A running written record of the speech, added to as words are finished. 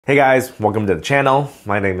Hey guys, welcome to the channel.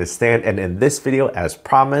 My name is Stan, and in this video, as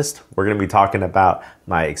promised, we're going to be talking about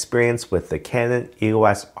my experience with the Canon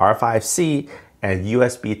EOS R5C and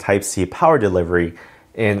USB Type-C power delivery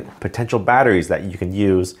and potential batteries that you can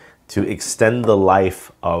use to extend the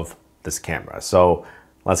life of this camera. So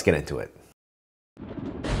let's get into it.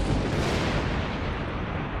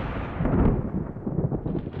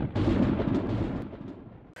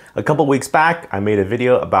 A couple weeks back, I made a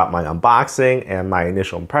video about my unboxing and my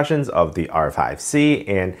initial impressions of the R5C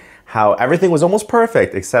and how everything was almost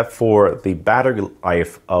perfect except for the battery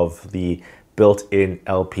life of the built-in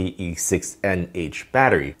LPE6NH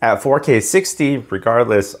battery. At 4K 60,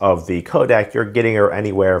 regardless of the codec, you're getting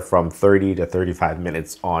anywhere from 30 to 35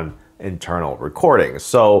 minutes on internal recording.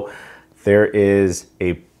 So there is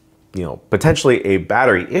potentially a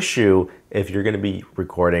battery issue if you're going to be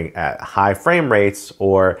recording at high frame rates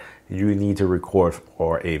or you need to record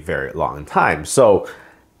for a very long time. So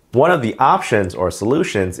one of the options or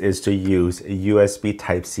solutions is to use a USB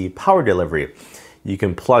Type-C power delivery. You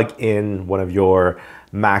can plug in one of your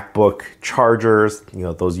MacBook chargers,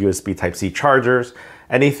 those USB Type-C chargers.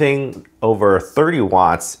 Anything over 30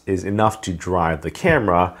 watts is enough to drive the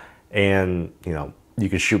camera, and you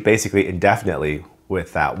can shoot basically indefinitely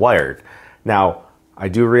with that wired. Now, I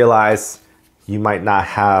do realize you might not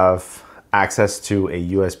have access to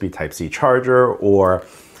a USB Type-C charger or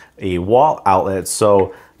a wall outlet,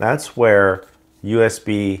 so that's where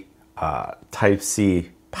USB Type-C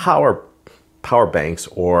power banks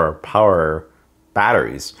or power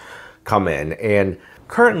batteries come in. And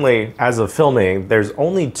currently, as of filming, there's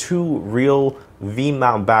only two real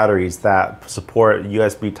V-mount batteries that support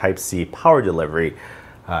USB Type-C power delivery.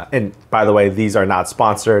 And by the way, these are not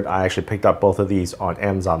sponsored. I actually picked up both of these on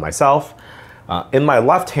Amazon myself. In my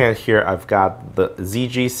left hand here, I've got the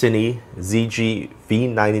ZGCINE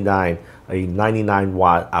V-99, a 99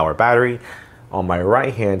 watt hour battery. On my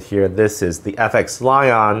right hand here, this is the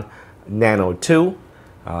FXLION Nano Two.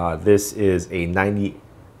 This is a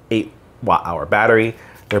 98 watt hour battery.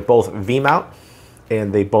 They're both V-mount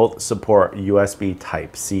and they both support USB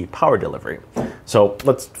Type-C power delivery. So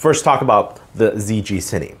let's first talk about the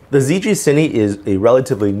ZGCINE. The ZGCINE is a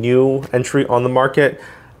relatively new entry on the market.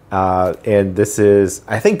 And this is,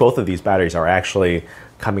 I think both of these batteries are actually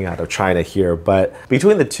coming out of China here, but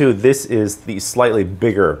between the two, this is the slightly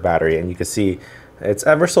bigger battery, and you can see it's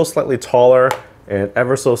ever so slightly taller and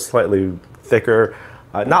ever so slightly thicker,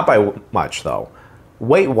 not by much though.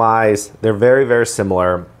 Weight-wise, they're very, very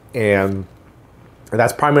similar, and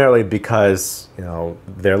that's primarily because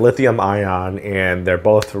they're lithium ion and they're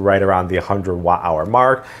both right around the 100 watt hour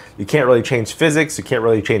mark. You can't really change physics, you can't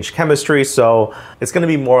really change chemistry, so it's going to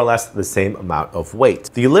be more or less the same amount of weight.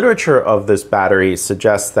 The literature of this battery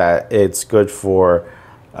suggests that it's good for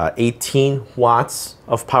 18 watts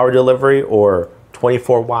of power delivery or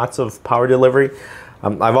 24 watts of power delivery.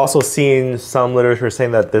 I've also seen some literature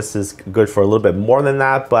saying that this is good for a little bit more than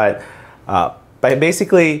that, but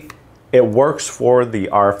basically it works for the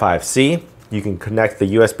R5C. You can connect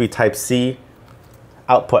the USB Type-C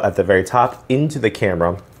output at the very top into the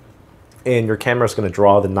camera, and your camera is going to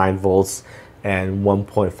draw the 9 volts and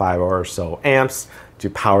 1.5 or so amps to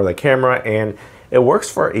power the camera, and it works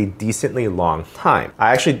for a decently long time.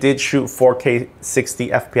 I actually did shoot 4K 60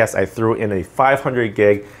 FPS. I threw in a 500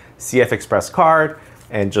 gig CF Express card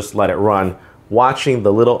and just let it run, watching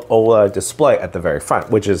the little OLED display at the very front,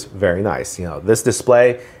 which is very nice. This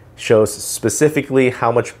display shows specifically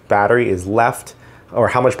how much battery is left or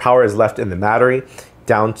how much power is left in the battery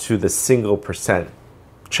down to the single percent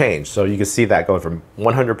change. So you can see that going from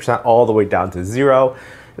 100% all the way down to 0.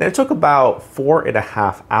 And it took about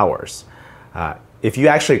 4.5 hours. If you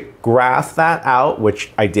actually graph that out,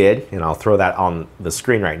 which I did, and I'll throw that on the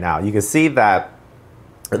screen right now, you can see that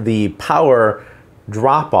the power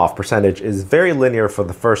drop-off percentage is very linear for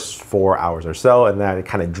the first 4 hours or so, and then it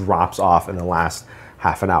kind of drops off in the last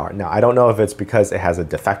half an hour. Now, I don't know if it's because it has a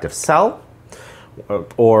defective cell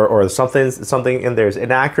or something in there is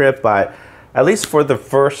inaccurate, but at least for the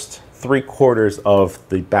first 3/4 of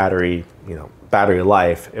the battery, battery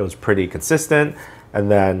life, it was pretty consistent, and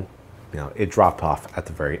then, it dropped off at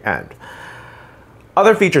the very end.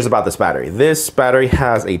 Other features about this battery. This battery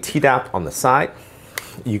has a TDAP on the side.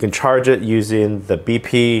 You can charge it using the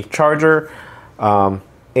BP charger.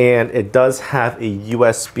 And it does have a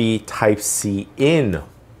USB Type-C in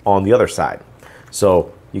on the other side.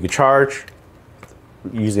 So you can charge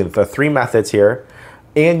using the 3 methods here,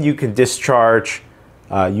 and you can discharge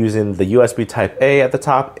using the USB Type-A at the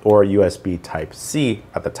top or USB Type-C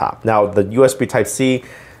at the top. Now, the USB Type-C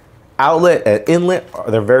outlet and inlet,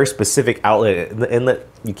 they're very specific outlet and inlet.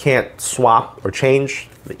 You can't swap or change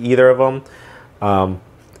either of them.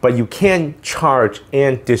 But you can charge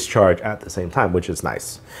and discharge at the same time, which is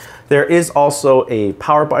nice. There is also a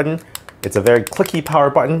power button. It's a very clicky power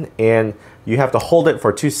button, and you have to hold it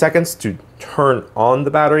for 2 seconds to turn on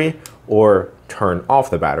the battery or turn off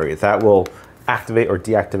the battery. That will activate or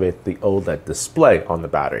deactivate the OLED display on the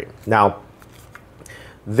battery. Now,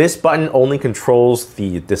 this button only controls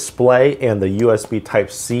the display and the USB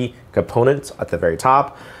Type-C components at the very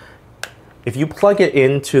top. If you plug it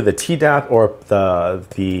into the TDAP or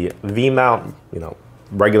the V-mount,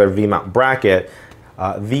 regular V-mount bracket,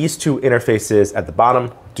 these two interfaces at the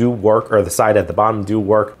bottom do work, or the side at the bottom do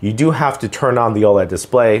work. You do have to turn on the OLED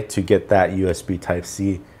display to get that USB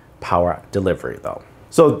Type-C power delivery though.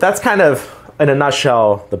 So that's kind of, in a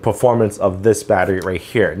nutshell, the performance of this battery right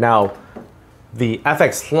here. Now, the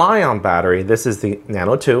FXLION battery, this is the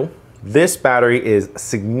Nano 2. This battery is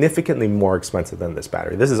significantly more expensive than this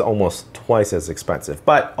battery. This is almost twice as expensive,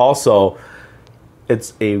 but also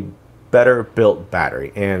it's a better built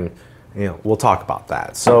battery, and we'll talk about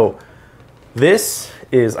that. So this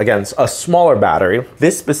is, again, a smaller battery.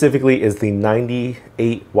 This specifically is the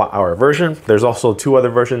 98 watt-hour version. There's also two other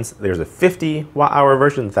versions. There's a 50 watt-hour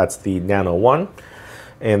version, that's the Nano 1,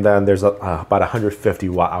 and then there's about 150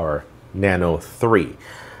 watt-hour Nano 3.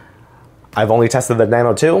 I've only tested the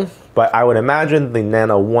Nano 2, but I would imagine the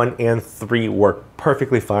Nano 1 and 3 work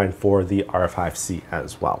perfectly fine for the R5C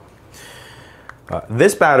as well.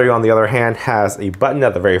 This battery, on the other hand, has a button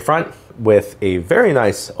at the very front with a very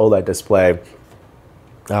nice OLED display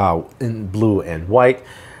in blue and white.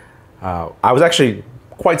 I was actually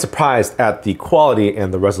quite surprised at the quality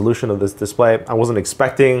and the resolution of this display. I wasn't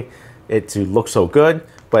expecting it to look so good,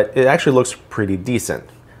 but it actually looks pretty decent.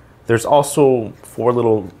 There's also 4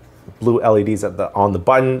 little blue LEDs on the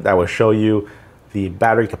button that will show you the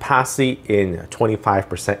battery capacity in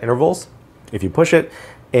 25% intervals if you push it,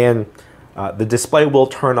 and the display will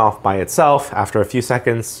turn off by itself after a few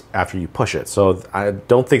seconds after you push it. So I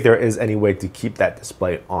don't think there is any way to keep that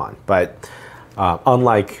display on, but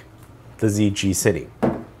unlike the ZGCINE.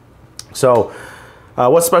 So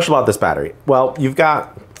what's special about this battery? Well, you've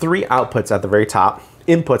got 3 outputs at the very top,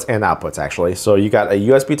 inputs and outputs actually. So you got a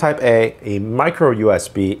USB Type A micro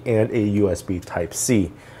USB, and a USB Type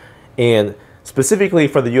C. And specifically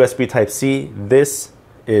for the USB Type C, this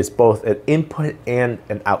is both an input and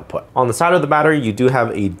an output. On the side of the battery, you do have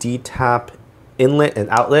a D-tap inlet and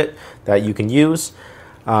outlet that you can use.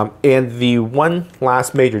 And the one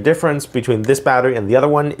last major difference between this battery and the other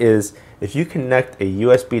one is if you connect a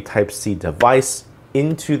USB Type-C device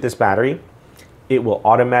into this battery, it will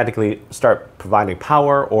automatically start providing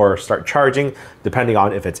power or start charging, depending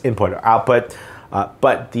on if it's input or output.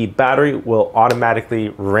 But the battery will automatically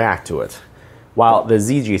react to it. While the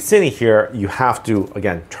ZGCINE here, you have to,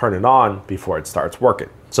 again, turn it on before it starts working.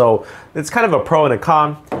 So it's kind of a pro and a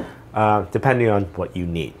con, depending on what you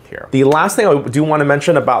need here. The last thing I do want to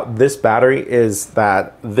mention about this battery is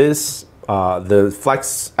that this, the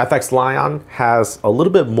FXLION has a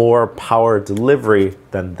little bit more power delivery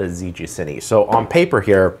than the ZGCINE. So on paper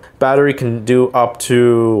here, battery can do up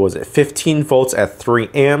to, was it 15 volts at 3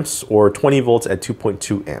 amps or 20 volts at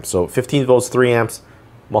 2.2 amps. So 15 volts, 3 amps,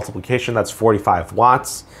 multiplication, that's 45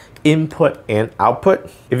 watts, input and output.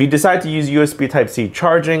 If you decide to use USB Type-C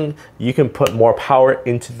charging, you can put more power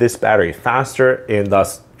into this battery faster and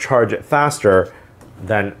thus charge it faster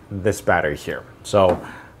than this battery here. So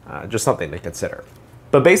just something to consider.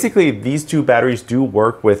 But basically, these two batteries do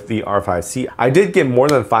work with the R5C. I did get more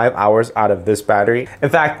than 5 hours out of this battery. In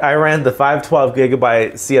fact, I ran the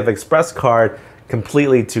 512GB CF Express card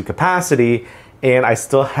completely to capacity, and I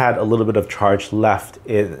still had a little bit of charge left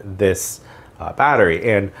in this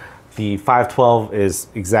battery. And the 512 is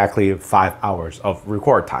exactly 5 hours of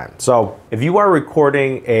record time. So if you are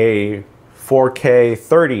recording a 4K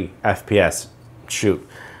 30 FPS shoot,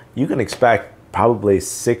 you can expect probably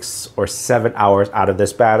 6 or 7 hours out of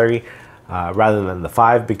this battery rather than the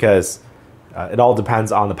 5, because it all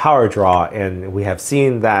depends on the power draw. And we have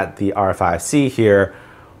seen that the R5C here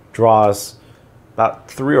draws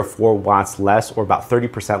about 3 or 4 watts less, or about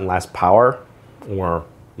 30% less power, or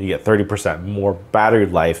you get 30% more battery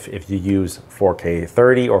life if you use 4K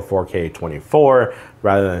 30 or 4K 24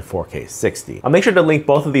 rather than 4K 60. I'll make sure to link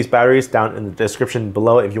both of these batteries down in the description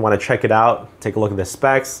below if you want to check it out, take a look at the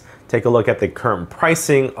specs, take a look at the current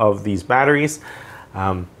pricing of these batteries.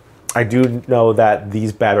 I do know that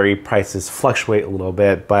these battery prices fluctuate a little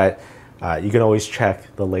bit, but you can always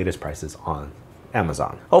check the latest prices on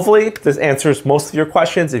Amazon. Hopefully this answers most of your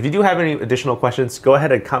questions. If you do have any additional questions, go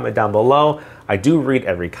ahead and comment down below. I do read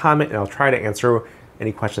every comment, and I'll try to answer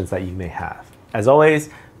any questions that you may have. As always,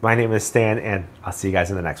 My name is Stan, and I'll see you guys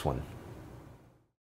in the next one.